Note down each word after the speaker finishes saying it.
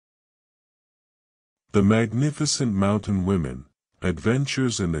The Magnificent Mountain Women,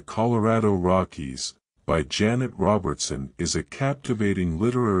 Adventures in the Colorado Rockies, by Janet Robertson is a captivating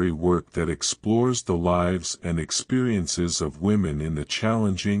literary work that explores the lives and experiences of women in the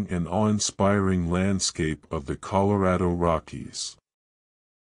challenging and awe-inspiring landscape of the Colorado Rockies.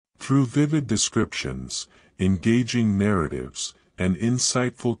 Through vivid descriptions, engaging narratives, and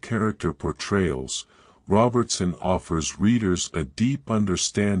insightful character portrayals, Robertson offers readers a deep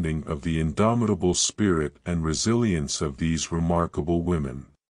understanding of the indomitable spirit and resilience of these remarkable women.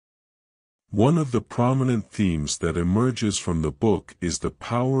 One of the prominent themes that emerges from the book is the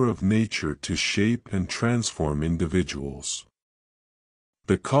power of nature to shape and transform individuals.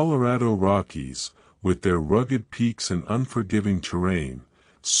 The Colorado Rockies, with their rugged peaks and unforgiving terrain,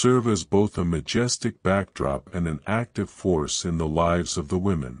 serve as both a majestic backdrop and an active force in the lives of the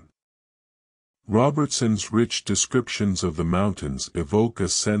women. Robertson's rich descriptions of the mountains evoke a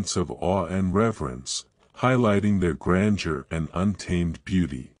sense of awe and reverence, highlighting their grandeur and untamed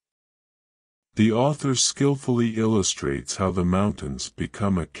beauty. The author skillfully illustrates how the mountains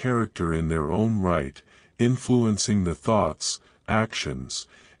become a character in their own right, influencing the thoughts, actions,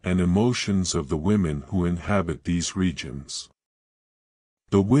 and emotions of the women who inhabit these regions.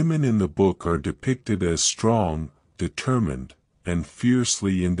 The women in the book are depicted as strong, determined, and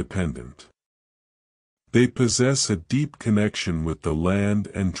fiercely independent. They possess a deep connection with the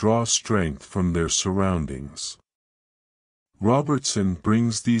land and draw strength from their surroundings. Robertson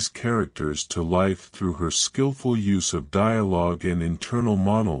brings these characters to life through her skillful use of dialogue and internal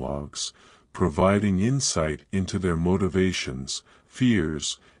monologues, providing insight into their motivations,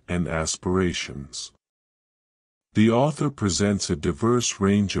 fears, and aspirations. The author presents a diverse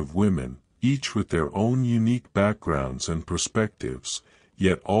range of women, each with their own unique backgrounds and perspectives,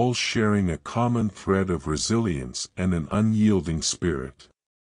 yet all sharing a common thread of resilience and an unyielding spirit.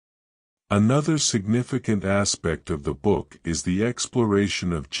 Another significant aspect of the book is the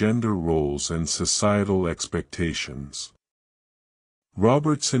exploration of gender roles and societal expectations.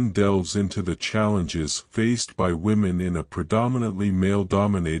 Robertson delves into the challenges faced by women in a predominantly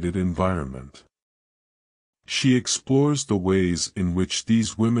male-dominated environment. She explores the ways in which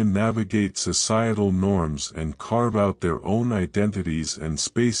these women navigate societal norms and carve out their own identities and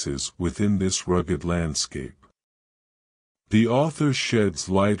spaces within this rugged landscape. The author sheds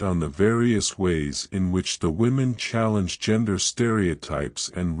light on the various ways in which the women challenge gender stereotypes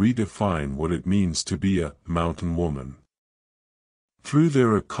and redefine what it means to be a mountain woman. Through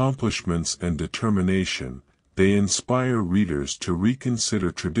their accomplishments and determination, they inspire readers to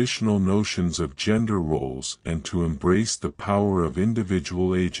reconsider traditional notions of gender roles and to embrace the power of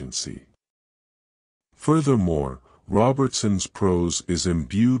individual agency. Furthermore, Robertson's prose is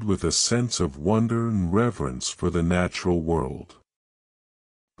imbued with a sense of wonder and reverence for the natural world.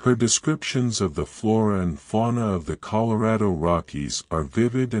 Her descriptions of the flora and fauna of the Colorado Rockies are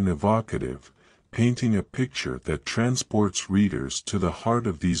vivid and evocative, painting a picture that transports readers to the heart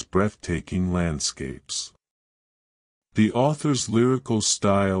of these breathtaking landscapes. The author's lyrical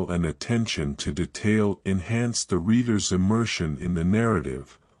style and attention to detail enhance the reader's immersion in the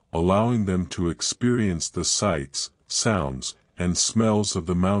narrative, allowing them to experience the sights, sounds, and smells of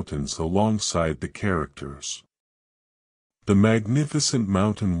the mountains alongside the characters. The Magnificent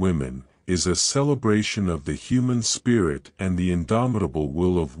Mountain Women is a celebration of the human spirit and the indomitable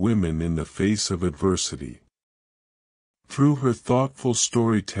will of women in the face of adversity. Through her thoughtful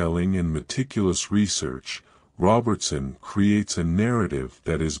storytelling and meticulous research, Robertson creates a narrative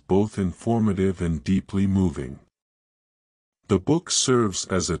that is both informative and deeply moving. The book serves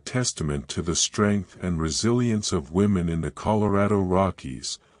as a testament to the strength and resilience of women in the Colorado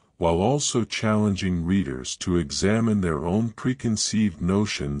Rockies, while also challenging readers to examine their own preconceived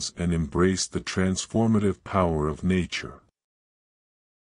notions and embrace the transformative power of nature.